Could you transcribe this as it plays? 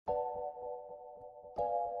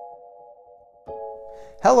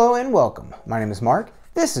Hello and welcome. My name is Mark.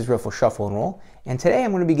 This is Riffle Shuffle and Roll, and today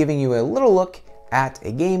I'm going to be giving you a little look at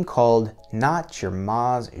a game called Not Your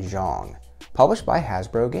Ma's Jong, published by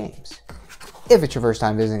Hasbro Games. If it's your first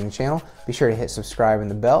time visiting the channel, be sure to hit subscribe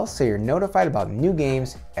and the bell so you're notified about new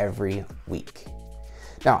games every week.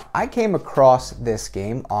 Now, I came across this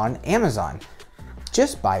game on Amazon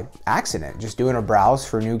just by accident, just doing a browse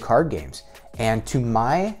for new card games. And to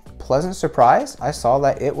my pleasant surprise, I saw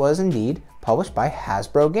that it was indeed published by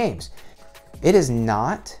Hasbro Games. It is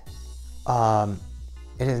not mahjong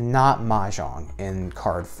in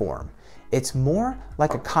card form. It's more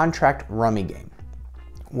like a contract rummy game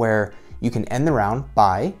where you can end the round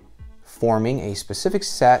by forming a specific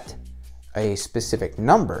set, a specific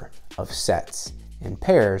number of sets and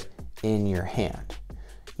pairs in your hand.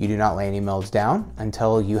 You do not lay any melds down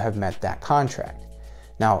until you have met that contract.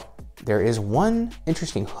 Now, there is one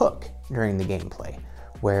interesting hook during the gameplay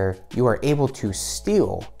where you are able to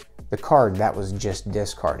steal the card that was just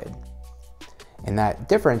discarded. And that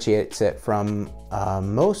differentiates it from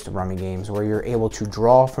most rummy games where you're able to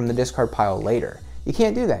draw from the discard pile later. You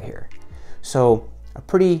can't do that here. So a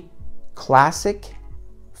pretty classic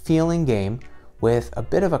feeling game with a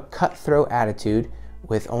bit of a cutthroat attitude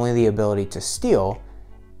with only the ability to steal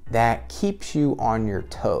that keeps you on your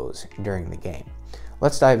toes during the game.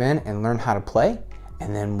 Let's dive in and learn how to play,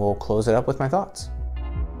 and then we'll close it up with my thoughts.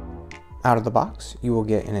 Out of the box, you will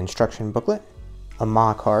get an instruction booklet, a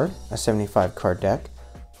Ma card, a 75 card deck,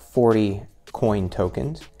 40 coin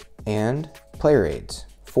tokens, and player aids,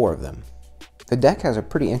 4 of them. The deck has a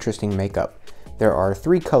pretty interesting makeup. There are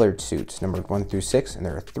 3 colored suits, numbered 1 through 6, and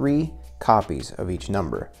there are 3 copies of each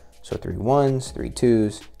number. So 3 1s, 3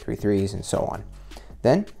 2s, 3 3s, and so on.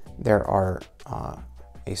 Then there are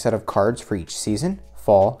a set of cards for each season,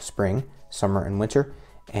 fall, spring, summer, and winter,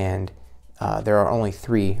 and there are only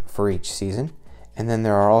 3 for each season. And then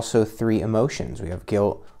there are also 3 emotions. We have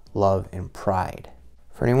guilt, love, and pride.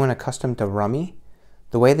 For anyone accustomed to rummy,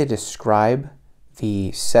 the way they describe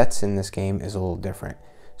the sets in this game is a little different.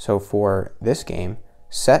 So for this game,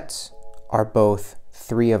 sets are both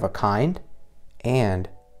 3 of a kind and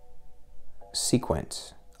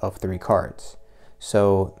sequence of 3 cards.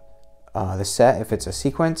 So the set, if it's a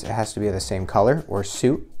sequence, it has to be of the same color or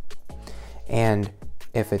suit. And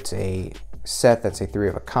if it's a set that's a 3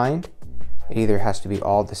 of a kind, it either has to be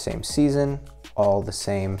all the same season, all the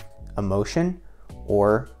same emotion,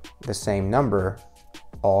 or the same number,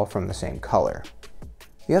 all from the same color.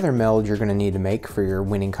 The other meld you're going to need to make for your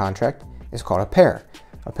winning contract is called a pair.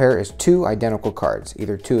 A pair is 2 identical cards,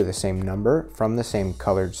 either 2 of the same number from the same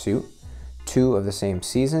colored suit, 2 of the same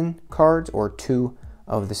season cards, or 2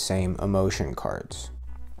 of the same emotion cards.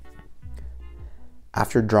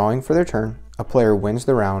 After drawing for their turn, a player wins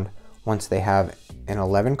the round once they have an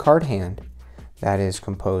 11 card hand that is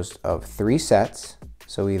composed of 3 sets,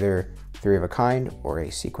 so either 3 of a kind or a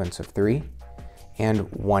sequence of 3,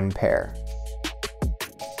 and 1 pair.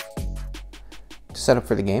 To set up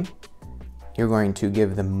for the game, you're going to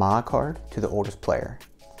give the Ma card to the oldest player.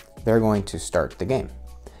 They're going to start the game.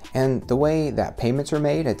 And the way that payments are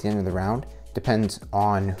made at the end of the round depends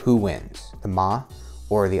on who wins, the Ma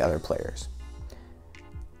or the other players.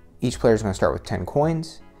 Each player is going to start with 10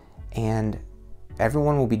 coins, and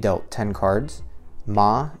everyone will be dealt 10 cards.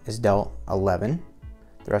 Ma is dealt 11.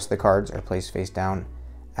 The rest of the cards are placed face down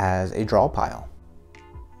as a draw pile.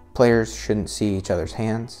 Players shouldn't see each other's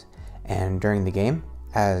hands, and during the game,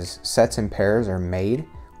 as sets and pairs are made,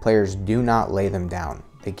 players do not lay them down.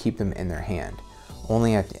 They keep them in their hand.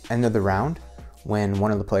 Only at the end of the round, when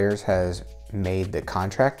one of the players has made the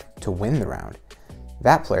contract to win the round,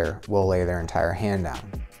 that player will lay their entire hand down.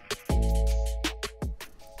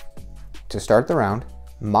 To start the round,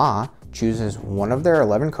 Ma chooses one of their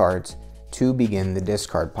 11 cards to begin the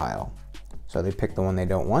discard pile. So they pick the one they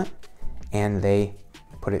don't want and they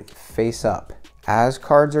put it face up. As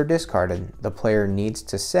cards are discarded, the player needs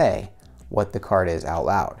to say what the card is out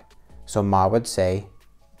loud. So Ma would say,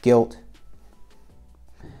 guilt.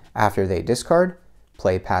 After they discard,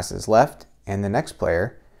 play passes left and the next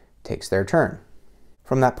player takes their turn.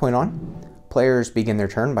 From that point on, players begin their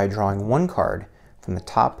turn by drawing 1 card from the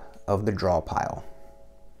top of the draw pile.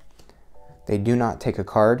 They do not take a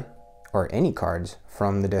card or any cards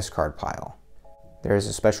from the discard pile. There is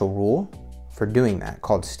a special rule for doing that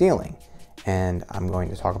called stealing, and I'm going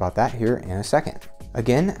to talk about that here in a second.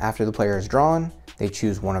 Again, after the player is drawn, they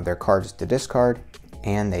choose one of their cards to discard,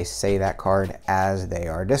 and they say that card as they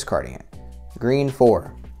are discarding it. Green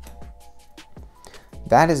 4.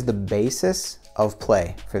 That is the basis of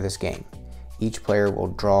play for this game. Each player will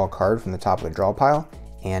draw a card from the top of the draw pile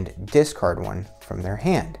and discard one from their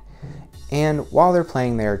hand. And while they're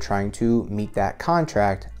playing, they are trying to meet that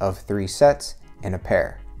contract of 3 sets in a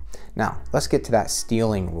pair. Now, let's get to that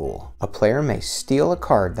stealing rule. A player may steal a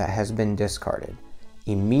card that has been discarded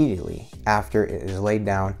immediately after it is laid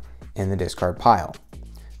down in the discard pile.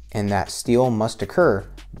 And that steal must occur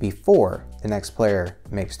before the next player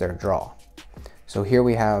makes their draw. So here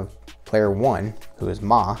we have player 1, who is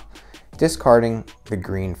Ma, discarding the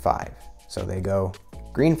green 5. So they go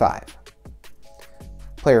green 5.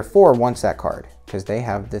 Player 4 wants that card because they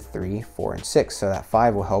have the 3, 4, and 6, so that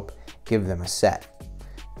 5 will help give them a set.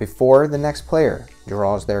 Before the next player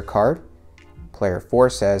draws their card, player 4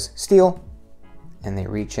 says steal, and they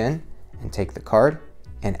reach in and take the card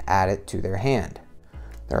and add it to their hand.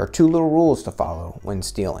 There are 2 little rules to follow when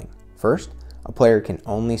stealing. First, a player can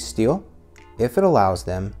only steal if it allows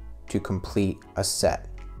them to complete a set.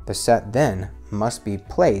 The set then must be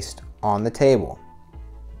placed on the table.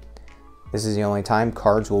 This is the only time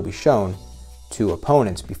cards will be shown to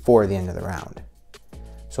opponents before the end of the round.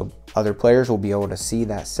 So other players will be able to see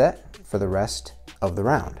that set for the rest of the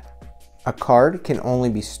round. A card can only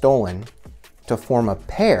be stolen to form a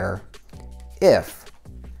pair if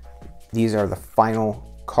these are the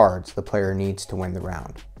final cards the player needs to win the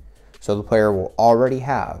round. So the player will already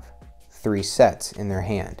have 3 sets in their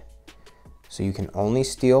hand. So you can only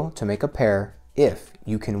steal to make a pair if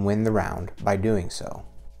you can win the round by doing so.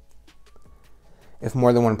 If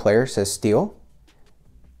more than one player says steal,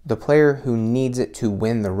 the player who needs it to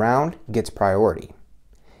win the round gets priority.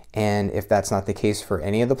 And if that's not the case for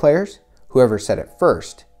any of the players, whoever said it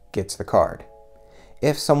first gets the card.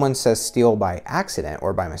 If someone says steal by accident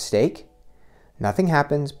or by mistake, nothing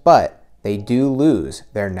happens, but they do lose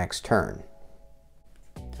their next turn.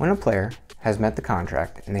 When a player has met the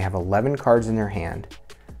contract and they have 11 cards in their hand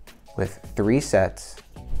with 3 sets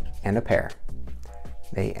and a pair,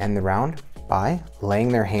 they end the round by laying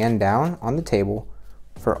their hand down on the table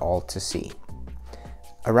for all to see.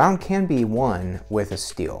 A round can be won with a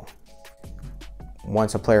steal.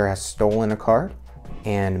 Once a player has stolen a card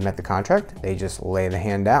and met the contract, they just lay the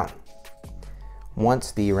hand down.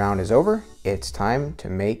 Once the round is over, it's time to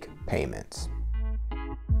make payments.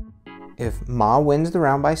 If Ma wins the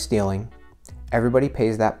round by stealing, everybody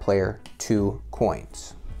pays that player 2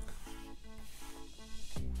 coins.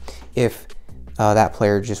 If that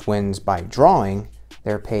player just wins by drawing,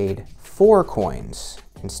 they're paid 4 coins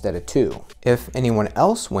instead of 2. If anyone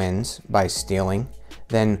else wins by stealing,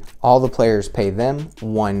 then all the players pay them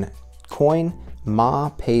 1 coin, Ma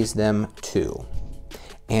pays them 2.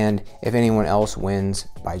 And if anyone else wins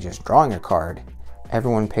by just drawing a card,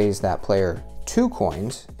 everyone pays that player 2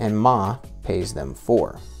 coins and Ma pays them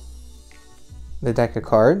 4. The deck of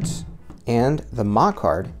cards and the Ma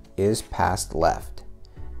card is passed left.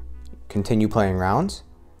 Continue playing rounds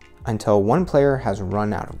until one player has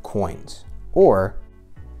run out of coins, or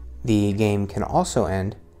the game can also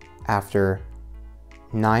end after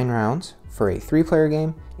 9 rounds for a 3-player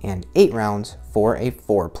game and 8 rounds for a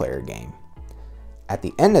 4-player game. At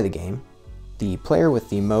the end of the game, the player with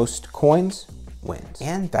the most coins wins.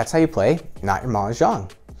 And that's how you play Not Your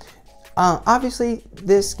Mahjong. Obviously,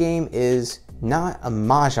 this game is not a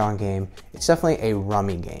mahjong game, it's definitely a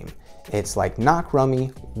rummy game. It's like knock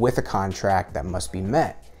rummy with a contract that must be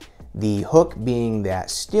met. The hook being that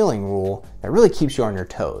stealing rule that really keeps you on your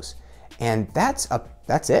toes. And that's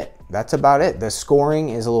it. That's about it. The scoring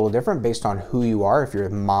is a little different based on who you are, if you're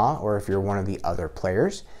Ma or if you're one of the other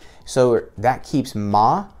players. So that keeps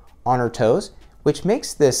Ma on her toes, which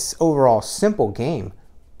makes this overall simple game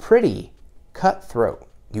pretty cutthroat.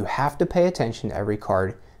 You have to pay attention to every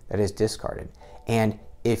card that is discarded. And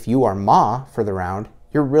if you are Ma for the round,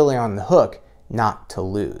 you're really on the hook not to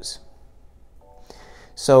lose.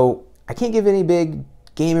 So I can't give any big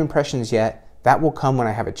game impressions yet. That will come when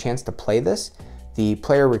I have a chance to play this. The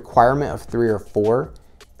player requirement of 3 or 4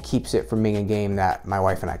 keeps it from being a game that my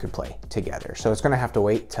wife and I could play together. So it's gonna have to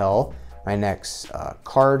wait till my next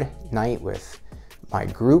card night with my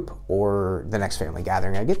group or the next family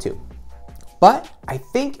gathering I get to. But I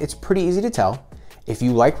think it's pretty easy to tell if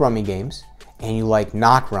you like rummy games and you like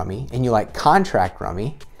knock rummy and you like contract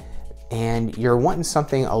rummy and you're wanting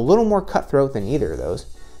something a little more cutthroat than either of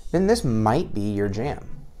those, then this might be your jam.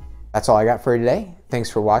 That's all I got for you today. Thanks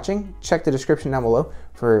for watching. Check the description down below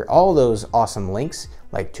for all those awesome links,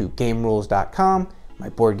 like to GameRules.com, my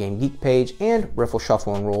Board Game Geek page, and Riffle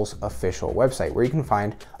Shuffle and Rules official website, where you can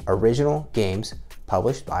find original games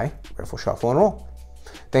published by Riffle Shuffle and Roll.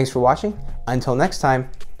 Thanks for watching. Until next time,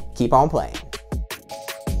 keep on playing.